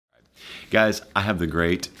Guys, I have the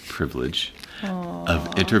great privilege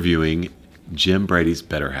of interviewing Jim Brady's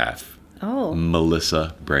better half. Oh.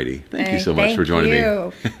 Melissa Brady. Thank you so much for joining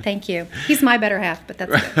me. Thank you. He's my better half, but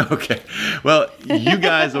that's good. Okay. Well, you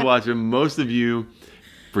guys are watching. Most of you,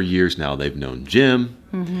 for years now, they've known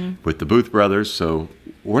Jim with the Booth brothers, so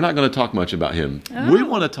we're not going to talk much about him. Oh. We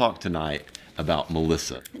want to talk tonight about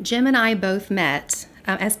Melissa. Jim and I both met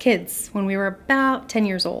as kids when we were about 10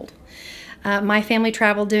 years old. My family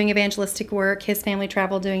traveled doing evangelistic work. His family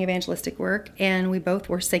traveled doing evangelistic work. And we both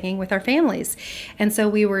were singing with our families. And so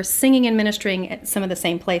we were singing and ministering at some of the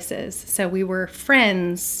same places. So we were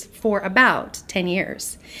friends for about 10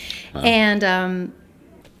 years. Wow. And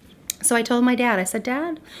so I told my dad, I said,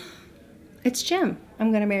 Dad, it's Jim. I'm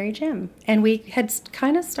going to marry Jim. And we had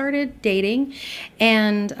kind of started dating.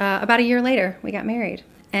 And about a year later, we got married.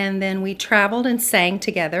 And then we traveled and sang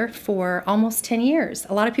together for almost 10 years.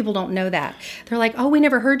 A lot of people don't know that. They're like, oh, we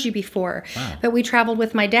never heard you before. Wow. But we traveled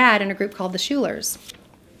with my dad in a group called the Schulers.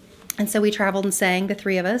 And so we traveled and sang, the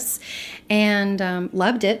three of us, and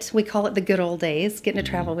loved it. We call it the good old days, getting to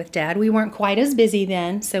travel with Dad. We weren't quite as busy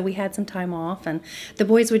then, so we had some time off. And the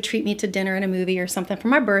boys would treat me to dinner and a movie or something for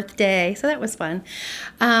my birthday, so that was fun.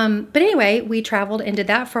 But anyway, we traveled and did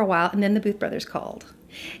that for a while, and then the Booth brothers called.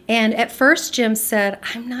 And at first, Jim said,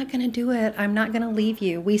 I'm not going to do it. I'm not going to leave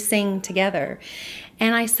you. We sing together.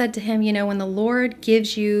 And I said to him, you know, when the Lord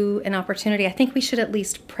gives you an opportunity, I think we should at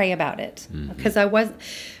least pray about it. Because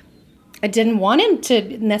I didn't want him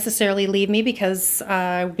to necessarily leave me because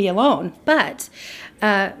I'd be alone. But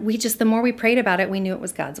the more we prayed about it, we knew it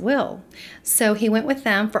was God's will. So he went with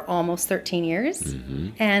them for almost 13 years.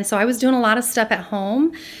 And so I was doing a lot of stuff at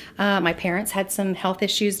home. My parents had some health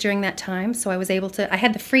issues during that time. So I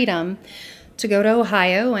had the freedom to go to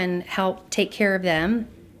Ohio and help take care of them.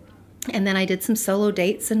 And then I did some solo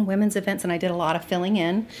dates and women's events, and I did a lot of filling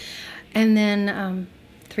in. And then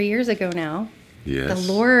 3 years ago now, the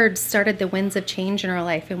Lord started the winds of change in our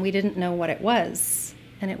life, and we didn't know what it was.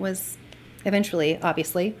 And it was eventually,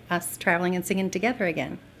 obviously, us traveling and singing together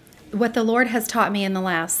again. What the Lord has taught me in the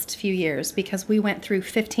last few years, because we went through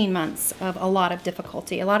 15 months of a lot of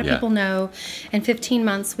difficulty. A lot of people know in 15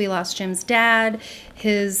 months we lost Jim's dad,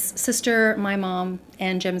 his sister, my mom,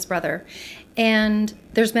 and Jim's brother. And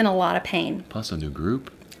there's been a lot of pain. Plus a new group.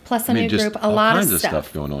 A lot of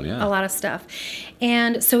stuff going on, A lot of stuff.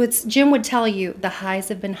 And so Jim would tell you the highs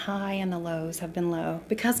have been high and the lows have been low,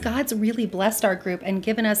 because God's really blessed our group and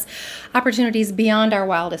given us opportunities beyond our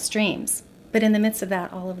wildest dreams. But in the midst of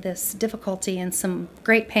that, all of this difficulty and some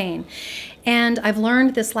great pain. And I've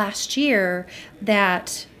learned this last year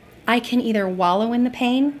that I can either wallow in the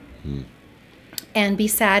pain and be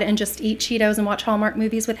sad and just eat Cheetos and watch Hallmark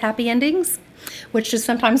movies with happy endings, which is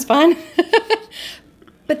sometimes fun.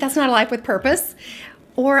 But that's not a life with purpose.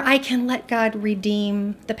 Or I can let God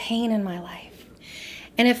redeem the pain in my life.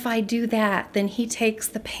 And if I do that, then he takes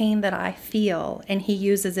the pain that I feel and he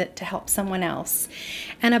uses it to help someone else.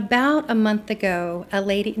 And about a month ago, a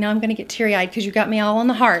lady, now I'm going to get teary-eyed because you got me all on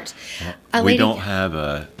the heart. We don't have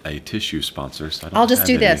a tissue sponsor, so I'll just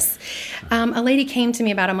do this. A lady came to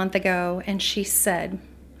me about a month ago and she said,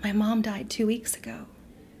 my mom died 2 weeks ago.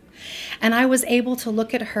 And I was able to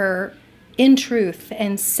look at her in truth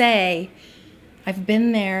and say, I've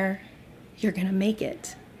been there, you're going to make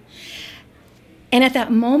it. And at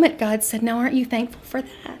that moment, God said, now aren't you thankful for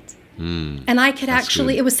that? And I could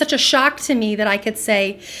actually, it was such a shock to me that I could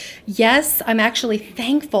say, yes, I'm actually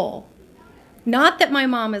thankful. Not that my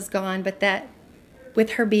mom is gone, but that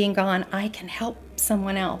with her being gone, I can help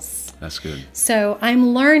someone else. That's good. So I'm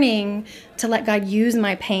learning to let God use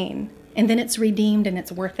my pain, and then it's redeemed and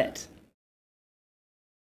it's worth it.